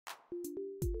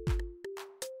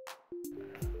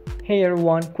Hey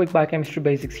everyone, quick biochemistry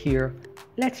basics here.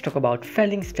 Let's talk about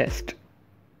Fehling's test.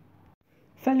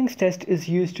 Fehling's test is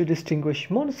used to distinguish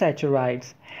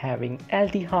monosaccharides having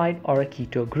aldehyde or a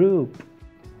keto group.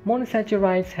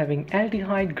 Monosaccharides having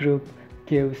aldehyde group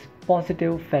gives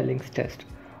positive Fehling's test,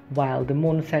 while the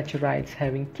monosaccharides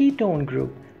having ketone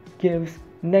group gives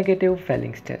negative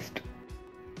Fehling's test.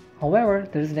 However,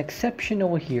 there is an exception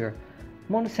over here.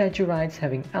 Monosaccharides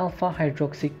having alpha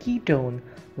hydroxy ketone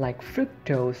like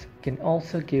fructose can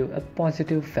also give a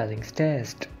positive Fehling's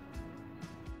test.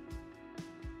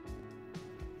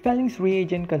 Fehling's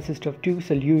reagent consists of two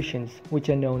solutions which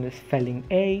are known as Fehling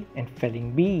A and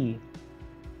Fehling B.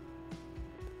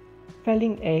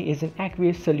 Fehling A is an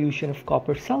aqueous solution of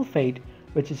copper sulfate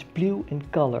which is blue in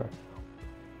color,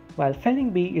 while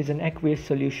Fehling B is an aqueous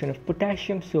solution of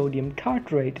potassium sodium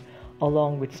tartrate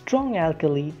along with strong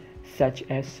alkali such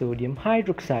as sodium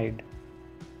hydroxide.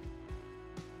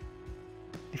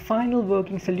 The final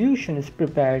working solution is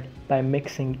prepared by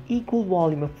mixing equal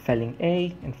volume of Fehling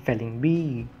A and Fehling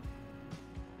B.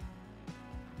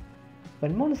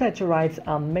 When monosaccharides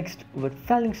are mixed with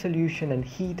Fehling solution and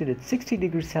heated at 60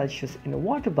 degrees Celsius in a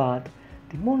water bath,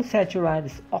 the monosaccharide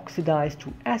is oxidized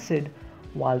to acid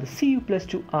while the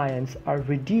Cu+2 ions are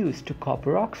reduced to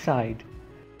copper oxide.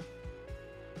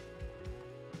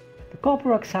 The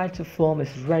copper oxides of form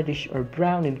is reddish or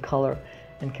brown in color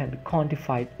and can be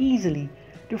quantified easily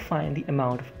to find the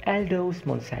amount of aldose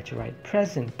monosaccharide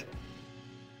present.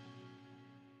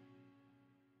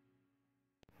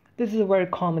 This is a very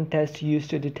common test used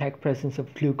to detect presence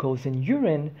of glucose in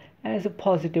urine as a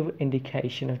positive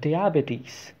indication of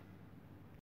diabetes.